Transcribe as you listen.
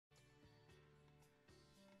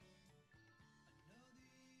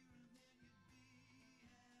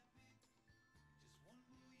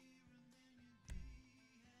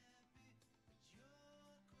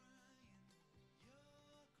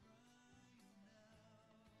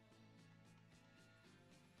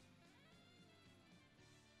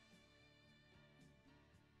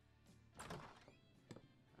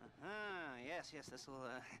yes, this will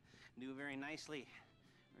do very nicely.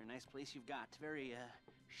 Very nice place you've got. Very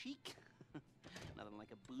chic. Nothing like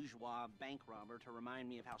a bourgeois bank robber to remind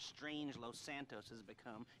me of how strange Los Santos has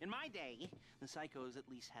become. In my day, the psychos at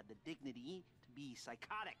least had the dignity to be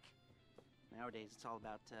psychotic. Nowadays, it's all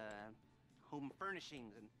about home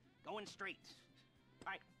furnishings and going straight.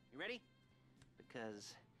 All right, you ready?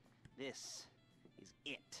 Because this is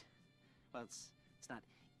it. Well, it's not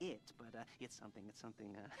it, but it's something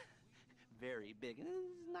very big. And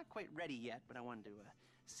it's not quite ready yet, but I wanted to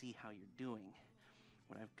see how you're doing.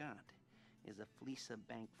 What I've got is a Fleeca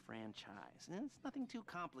bank franchise. And it's nothing too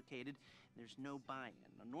complicated. There's no buy-in.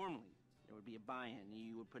 Now, normally, there would be a buy-in.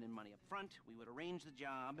 You would put in money up front, we would arrange the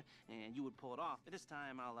job, and you would pull it off. But this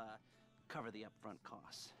time, I'll cover the upfront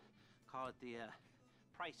costs. Call it the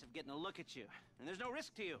price of getting a look at you. And there's no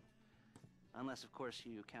risk to you. Unless, of course,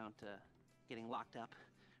 you count getting locked up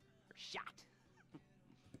or shot.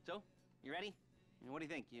 So, you ready? What do you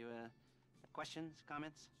think? You questions,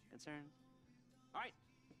 comments, concerns? All right.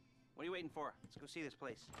 What are you waiting for? Let's go see this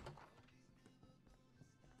place.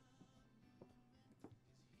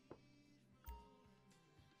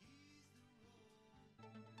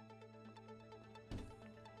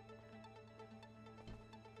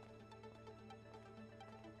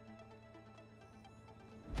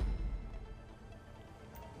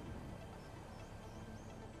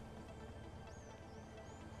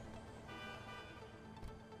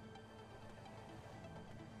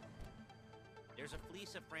 There's a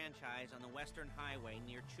Fleeca franchise on the Western Highway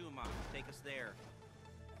near Chuma. Take us there.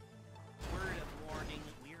 Word of warning,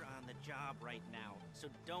 we're on the job right now, so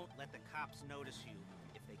don't let the cops notice you.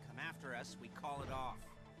 If they come after us, we call it off.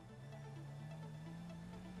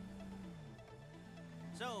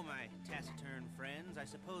 So, my taciturn friends, I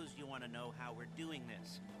suppose you want to know how we're doing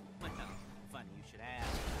this. Well, funny you should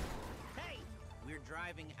ask. Hey! We're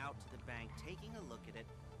driving out to the bank, taking a look at it,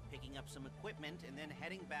 picking up some equipment, and then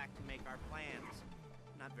heading back to make our plans.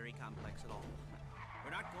 Not very complex at all.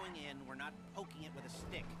 We're not going in, we're not poking it with a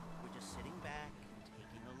stick. We're just sitting back and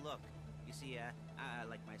taking a look. You see, I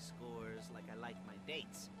like my scores like I like my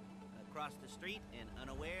dates. Across the street and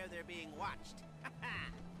unaware they're being watched.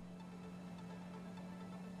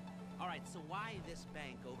 All right, so why this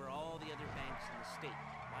bank over all the other banks in the state?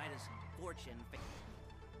 Why does fortune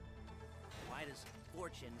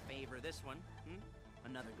favor this one?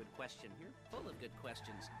 Another good question. You're full of good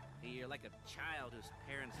questions. You're like a child whose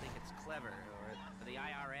parents think it's clever, or the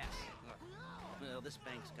IRS. Well, this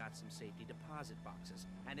bank's got some safety deposit boxes,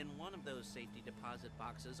 and in one of those safety deposit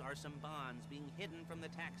boxes are some bonds being hidden from the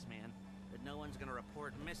tax man that no one's gonna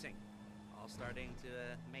report missing. All starting to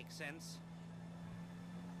make sense?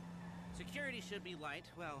 Security should be light,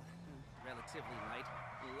 well, relatively light.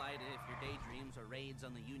 Light if your daydreams are raids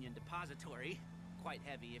on the Union Depository. Quite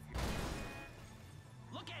heavy if your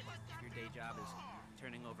day job is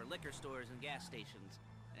turning over liquor stores and gas stations.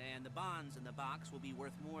 And the bonds in the box will be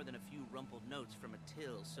worth more than a few rumpled notes from a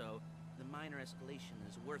till, so the minor escalation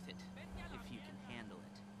is worth it, if you can handle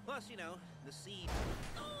it. Plus, you know, the sea...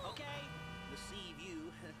 Okay! The sea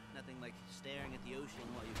view. Nothing like staring at the ocean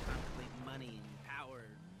while you contemplate money and power,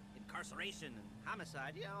 incarceration and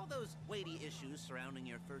homicide. You know, all those weighty issues surrounding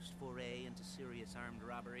your first foray into serious armed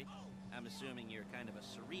robbery. I'm assuming you're kind of a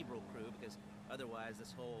cerebral crew, because otherwise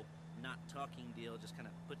this whole not talking deal just kind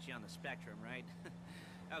of puts you on the spectrum, right?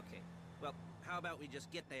 Okay, well, how about we just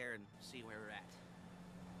get there and see where we're at?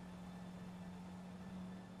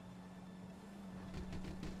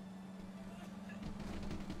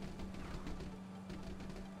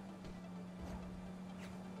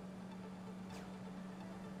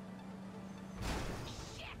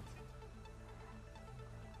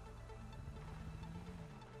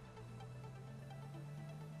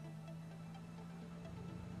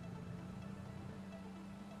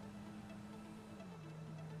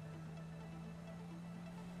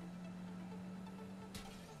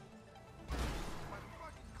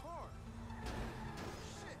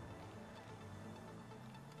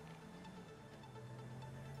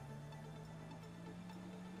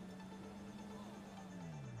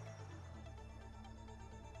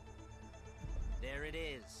 There it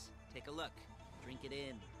is. Take a look. Drink it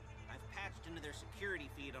in. I've patched into their security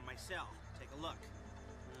feed on my cell. Take a look.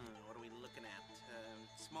 What are we looking at?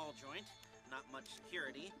 Small joint, not much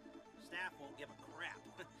security. Staff won't give a crap,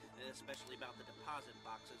 especially about the deposit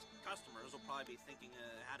boxes. Customers will probably be thinking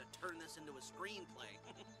how to turn this into a screenplay.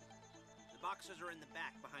 The boxes are in the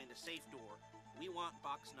back behind a safe door. We want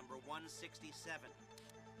box number 167.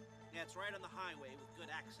 Yeah, it's right on the highway with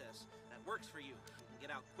good access. That works for you. You can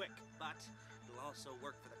get out quick, but it'll also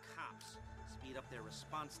work for the cops. Speed up their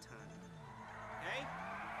response time. Okay?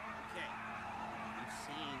 Okay.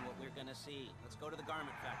 seen what we're gonna see. Let's go to the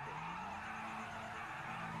garment factory.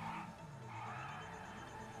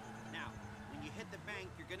 Now, when you hit the bank,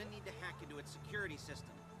 you're gonna need to hack into its security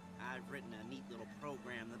system. I've written a neat little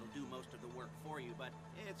program that'll do most of the work for you, but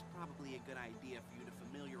it's probably a good idea for you to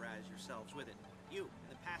familiarize yourselves with it. You, in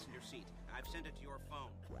the passenger seat, I've sent it to your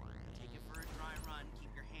phone. Take it for a dry run,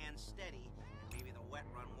 keep your hands steady, and maybe the wet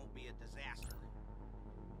run won't be a disaster.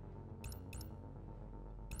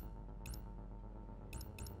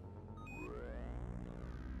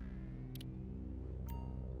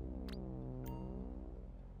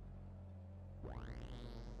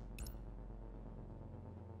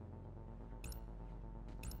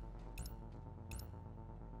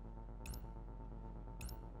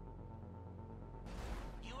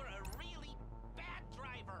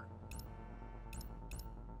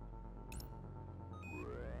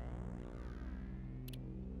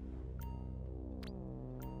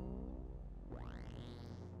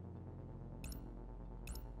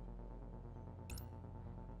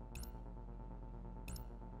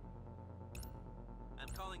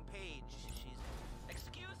 Calling Paige. She's...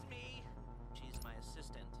 Excuse me! She's my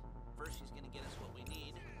assistant. First she's gonna get us what we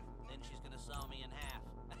need, then she's gonna saw me in half.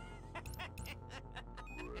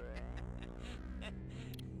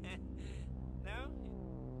 No?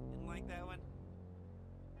 Didn't like that one?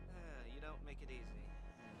 You don't make it easy.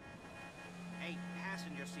 Hey,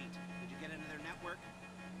 passenger seat. Did you get into their network?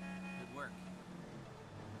 Good work.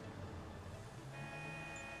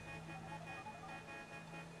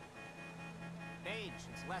 Paige,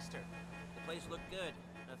 it's Lester. The place looked good.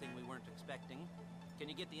 Nothing we weren't expecting. Can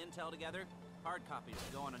you get the intel together? Hard copies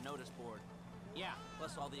to go on a notice board. Yeah,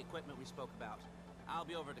 plus all the equipment we spoke about. I'll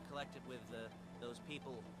be over to collect it with, those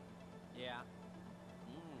people. Yeah.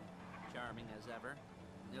 Charming as ever.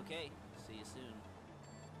 Okay, see you soon.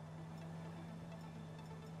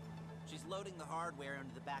 She's loading the hardware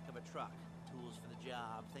into the back of a truck. Tools for the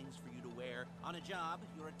job, things for you to wear. On a job,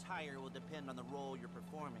 your attire will depend on the role you're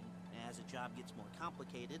performing. As the job gets more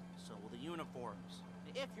complicated, so will the uniforms.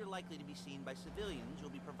 If you're likely to be seen by civilians, you'll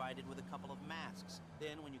be provided with a couple of masks.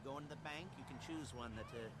 Then, when you go into the bank, you can choose one that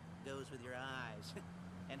goes with your eyes.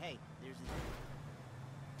 And hey, there's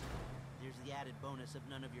the added bonus of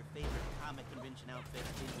none of your favorite comic convention outfits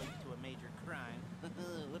being linked to a major crime.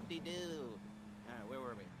 Whoop-de-doo. Where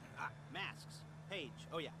were we? Masks. Paige.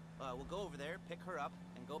 Oh yeah. We'll go over there, pick her up,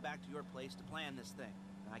 and go back to your place to plan this thing.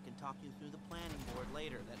 I can talk you through the planning board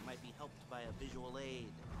later. That might be helped by a visual aid.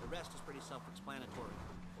 The rest is pretty self-explanatory.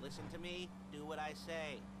 Listen to me, do what I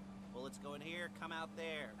say. Bullets go in here, come out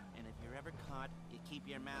there. And if you're ever caught, you keep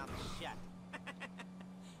your mouth shut.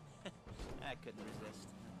 I couldn't resist.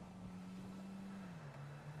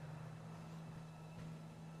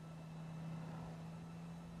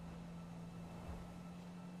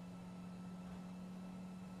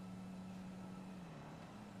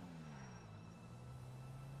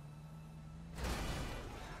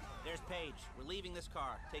 There's Paige. We're leaving this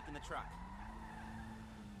car, taking the truck.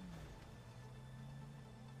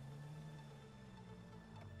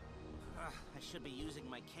 I should be using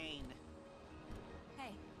my cane.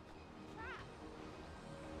 Hey.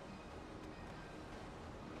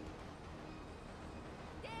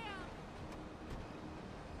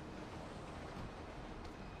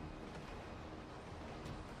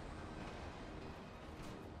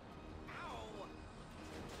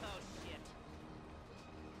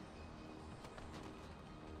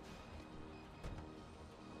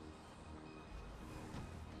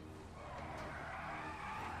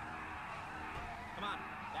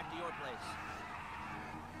 To your place.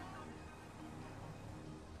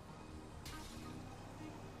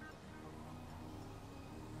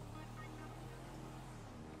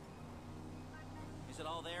 Is it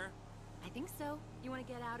all there? I think so. You want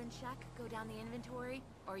to get out and check? Go down the inventory?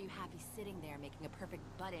 Or are you happy sitting there making a perfect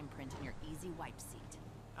butt imprint in your easy wipe seat?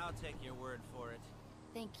 I'll take your word for it.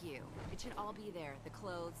 Thank you. It should all be there. The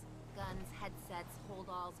clothes, guns, headsets,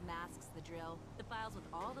 holdalls, masks, the drill. The files with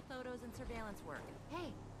all the photos and surveillance work.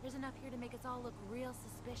 Hey, there's enough here to make us all look real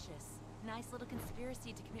suspicious. Nice little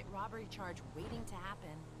conspiracy to commit robbery charge waiting to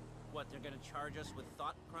happen. What, they're gonna charge us with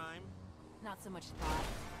thought crime? Not so much thought.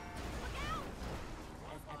 Look out!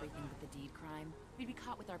 As everything but the deed crime, we'd be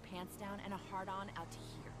caught with our pants down and a hard-on out to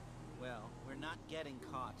here. Well, we're not getting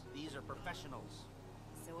caught. These are professionals.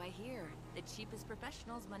 So I hear. The cheapest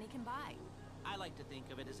professionals money can buy. I like to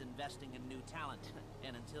think of it as investing in new talent.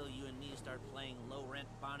 And until you and me start playing low-rent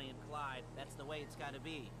Bonnie and Clyde, that's the way it's gotta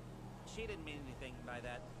be. She didn't mean anything by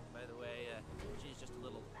that, by the way. She's just a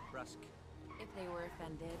little brusque. If they were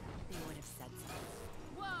offended, they would have said something.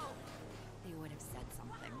 Whoa! They would have said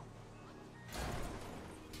something.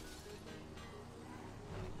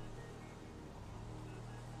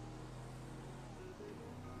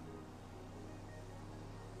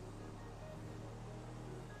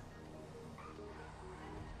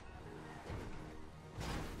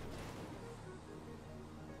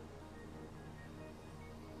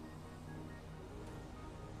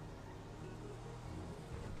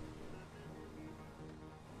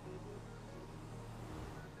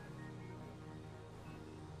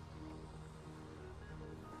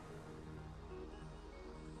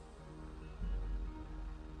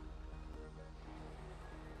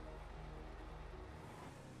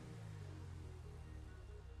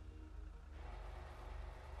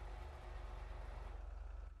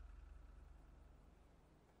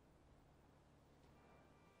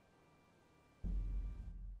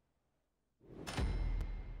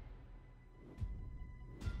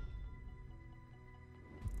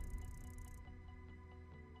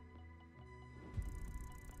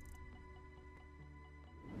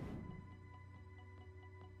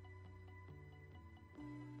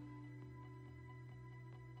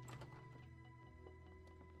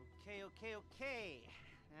 Okay.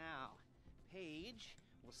 Now, Paige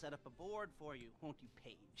will set up a board for you, won't you,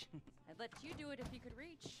 Paige? I'd let you do it if you could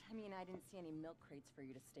reach. I mean, I didn't see any milk crates for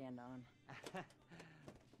you to stand on.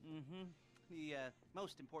 The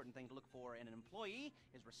most important thing to look for in an employee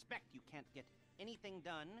is respect. You can't get anything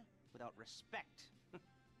done without respect.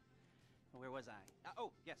 Where was I?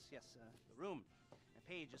 Yes, the room.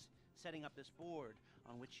 Paige is setting up this board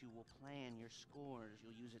on which you will plan your scores.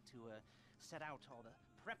 You'll use it to set out all the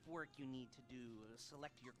prep work you need to do,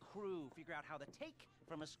 select your crew, figure out how the take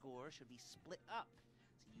from a score should be split up.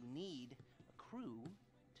 So you need a crew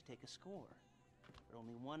to take a score. But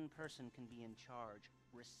only one person can be in charge.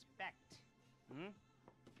 Respect.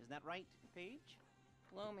 Isn't that right, Paige?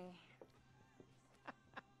 Blow me.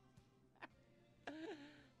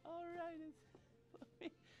 All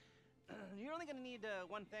right. You're only going to need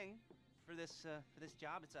one thing for this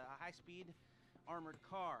job. It's a high-speed armored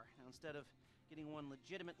car. Now, instead of getting one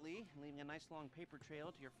legitimately and leaving a nice long paper trail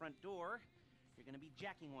to your front door, you're going to be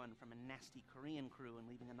jacking one from a nasty Korean crew and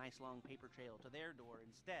leaving a nice long paper trail to their door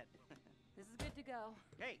instead. This is good to go.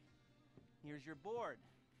 Okay, here's your board.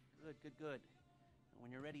 Good. And when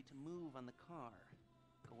you're ready to move on the car,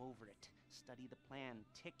 go over it, study the plan,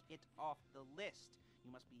 tick it off the list.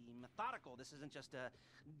 You must be methodical. This isn't just a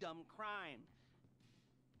dumb crime.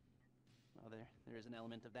 Oh, there is an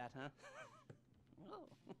element of that, huh? Oh.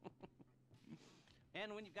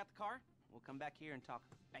 And when you've got the car, we'll come back here and talk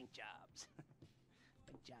bank jobs.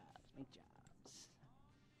 Bank jobs.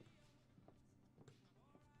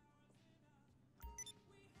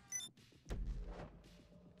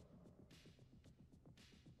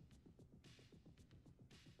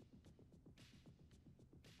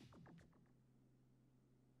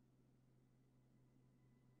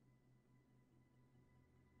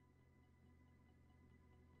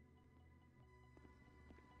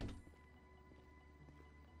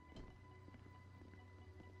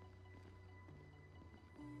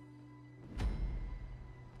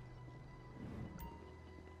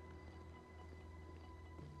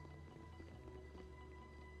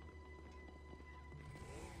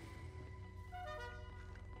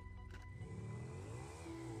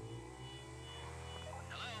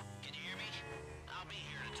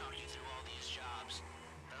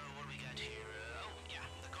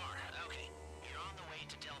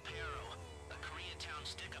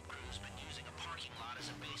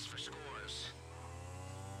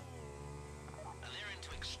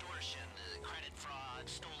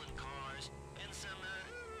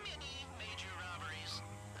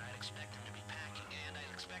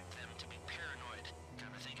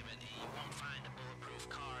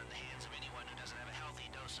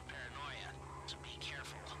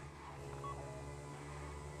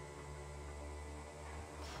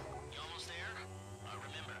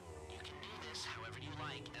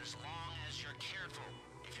 As long as you're careful.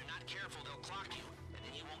 If you're not careful, they'll clock you, and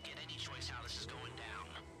then you won't get any choice how this is going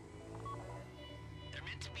down. They're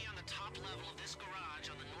meant to be on the top level of this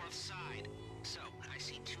garage on the north side. So, I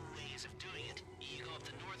see two ways of doing it. You go up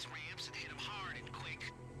the north ramps and hit them hard and quick,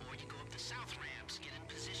 or you go up the south ramps, get in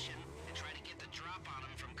position, and try to get the drop on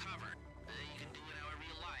them from cover. You can do it however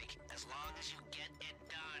you like, as long as you get it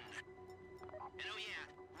done. And oh yeah,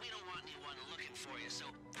 we don't want anyone looking for you, so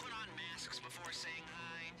put on masks before saying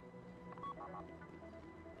hi.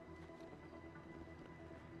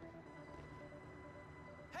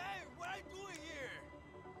 Hey, what are you doing here?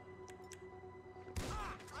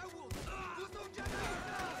 I will do so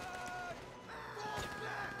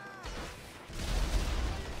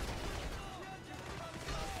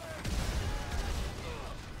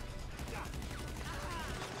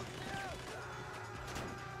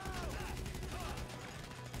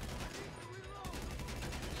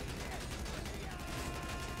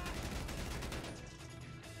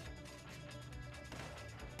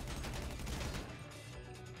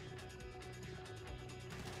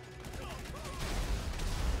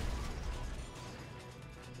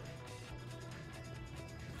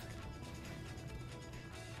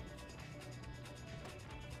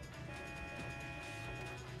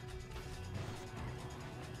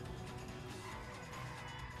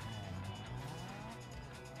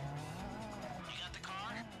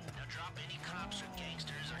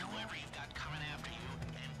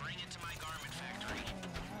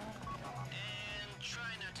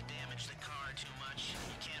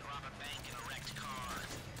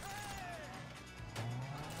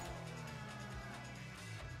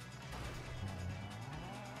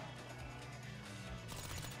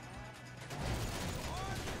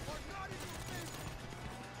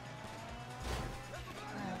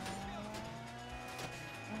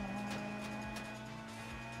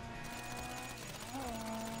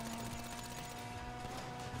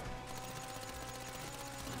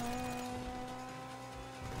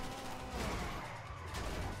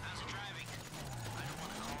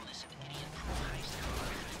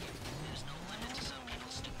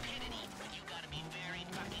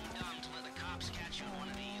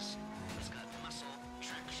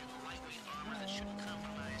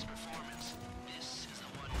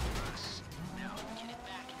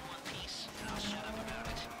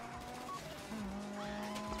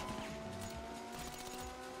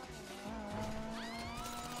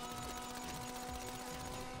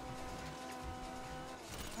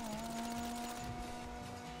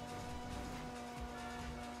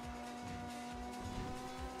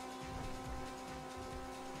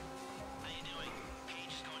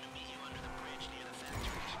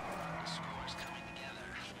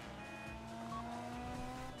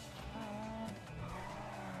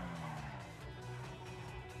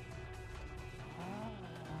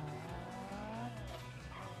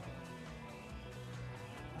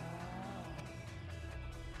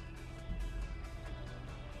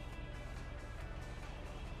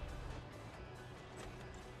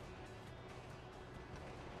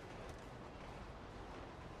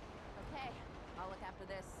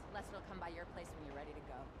by your place when you're ready to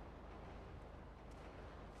go.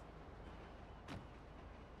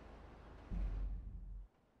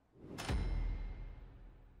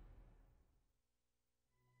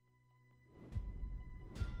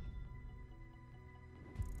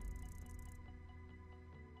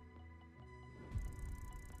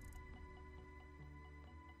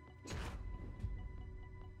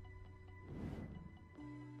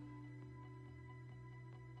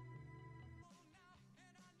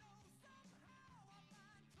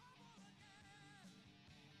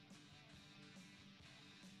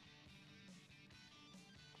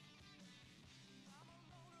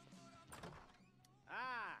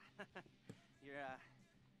 Ah, your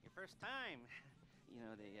first time. You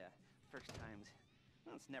know, the first times,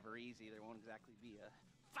 well, it's never easy. There won't exactly be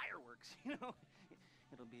fireworks, you know.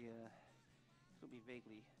 It'll be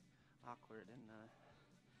vaguely awkward and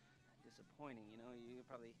disappointing, you know. You'll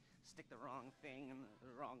probably stick the wrong thing in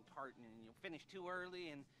the wrong part, and you'll finish too early,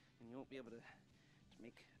 and you won't be able to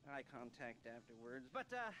make eye contact afterwards. But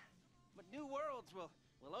new worlds will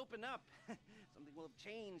open up. Something will have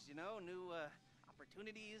changed, you know. New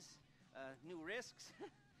opportunities, new risks.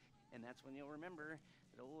 And that's when you'll remember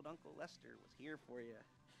that old Uncle Lester was here for you,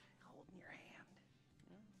 holding your hand,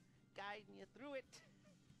 you know, guiding you through it.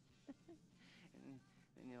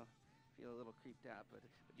 and you'll feel a little creeped out, but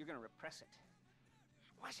you're gonna repress it.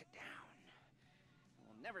 Squash it down. And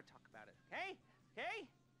we'll never talk about it, okay? Okay?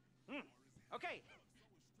 Okay.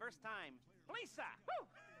 First time. Fleeca! Woo!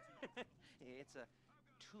 It's a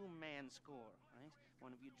two-man score, right?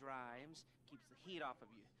 One of you drives, keeps the heat off of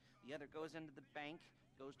you. The other goes into the bank,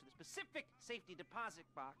 goes to the specific safety deposit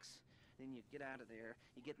box. Then you get out of there,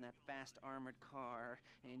 you get in that fast armored car,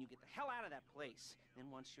 and you get the hell out of that place.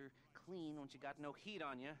 Then once you're clean, once you got no heat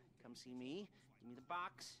on you, come see me, give me the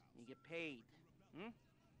box, and you get paid.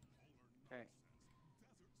 Okay.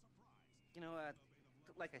 You know,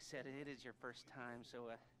 like I said, it is your first time,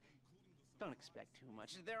 so don't expect too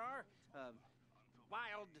much. There are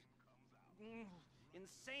wild,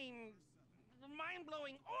 insane,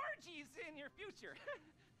 mind-blowing orgies in your future.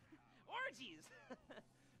 Orgies!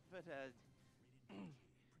 But,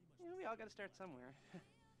 you know, we all gotta start somewhere.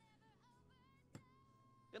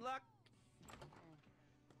 Good luck!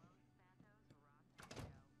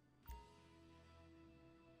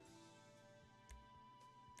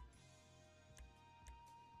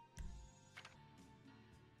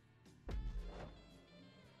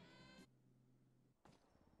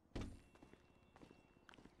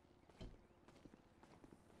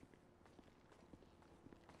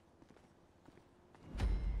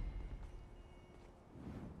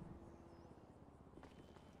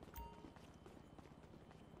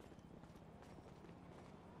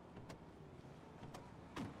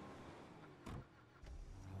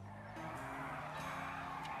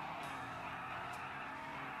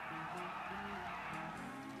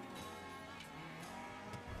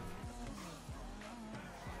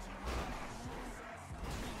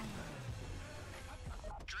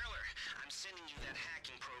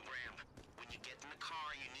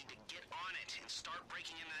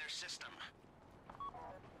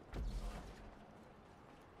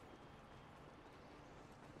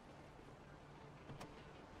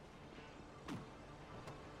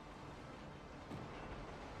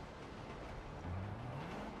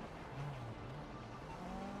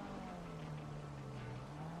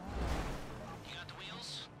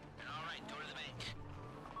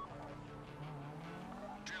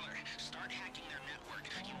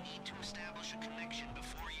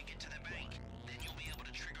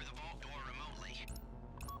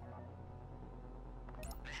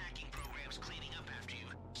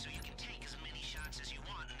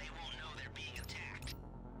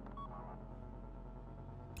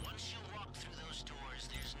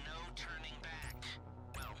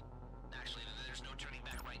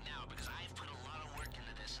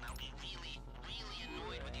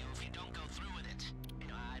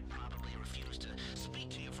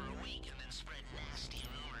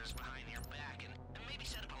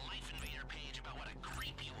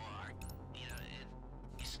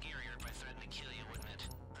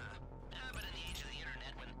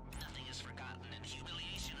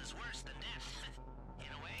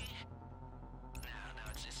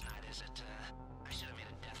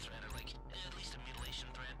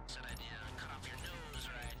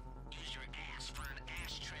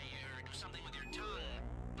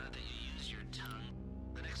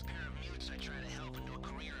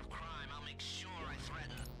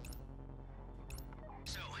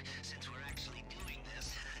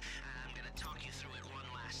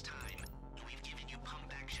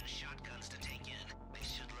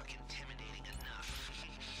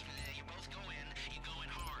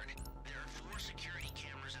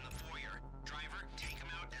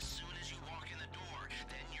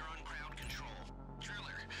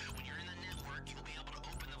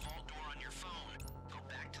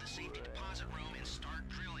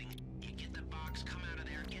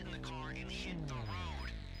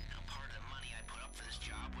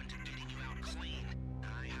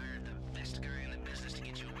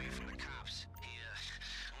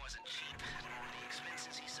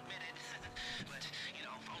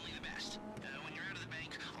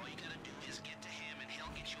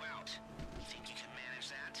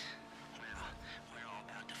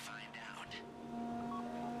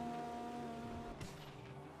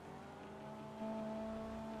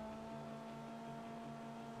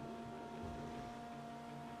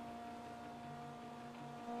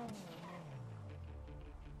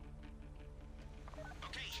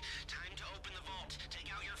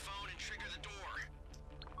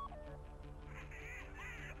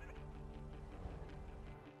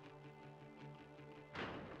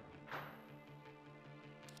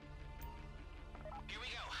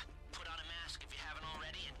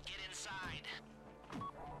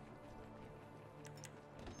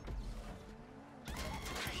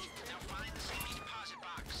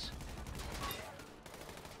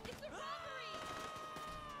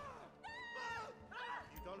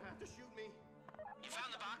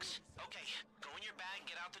 box. Okay, go in your bag,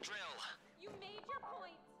 get out the drill. You made your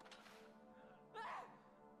point.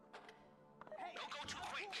 Don't go too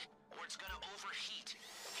quick, or it's gonna overheat.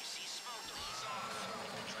 If you see smoke, ease off.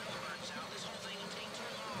 If the drill burns out, this whole thing will take too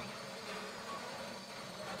long.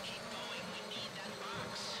 Keep going, we need that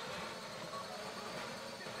box.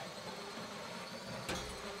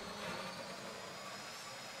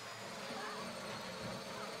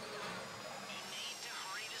 You need to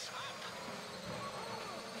hurry this up.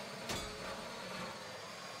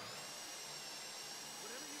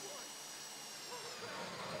 Whatever you want.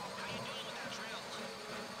 How you doing with that drill?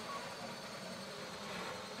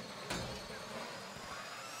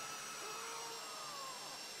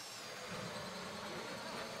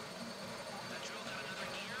 That drill got another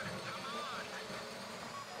gear? Come on!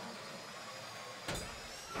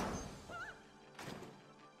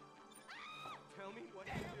 Tell me what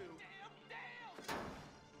to do.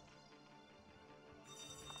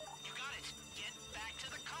 You got it! Get back to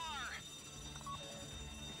the car!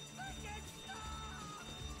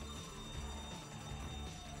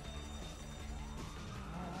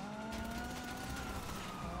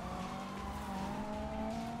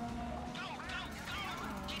 Go, go, go!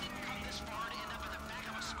 You didn't come this far to end up in the back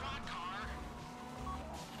of a squad car.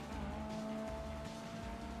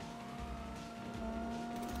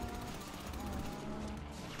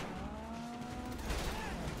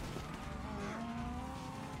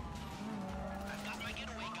 I've got my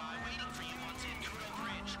getaway guy waiting for you once in Kudo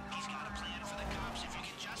Bridge. He's got a plan for the cops if you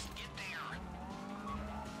can just get there.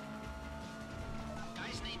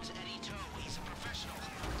 Guy's name's Eddie Toe. He's a professional.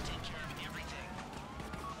 He'll take care of everything.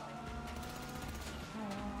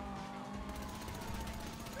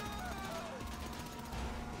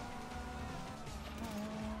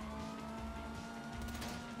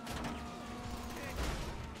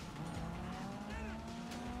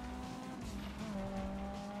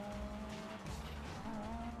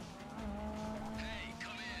 Hey,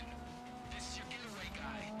 come in. This is your getaway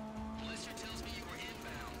guy. Blister tells me you were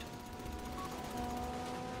inbound.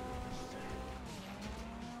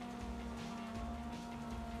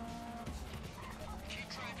 Keep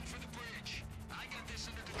driving for the bridge. I got this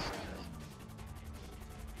under control.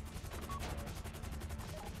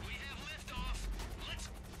 We have liftoff. Let's...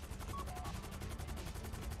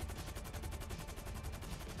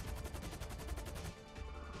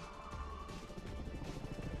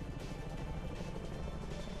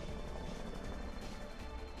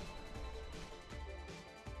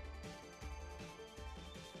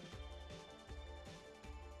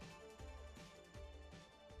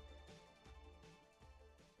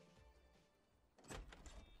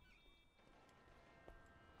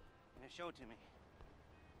 Show it to me.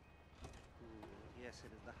 Ooh, yes,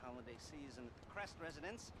 it is the holiday season at the Crest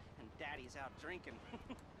residence, and Daddy's out drinking.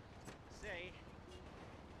 Say,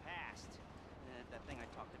 passed. And if that thing I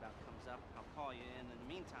talked about comes up, I'll call you in. In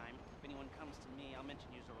the meantime, if anyone comes to me, I'll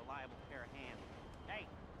mention you as a reliable pair of hands. Hey,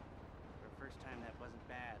 for the first time that wasn't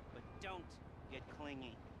bad, but don't get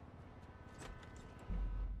clingy.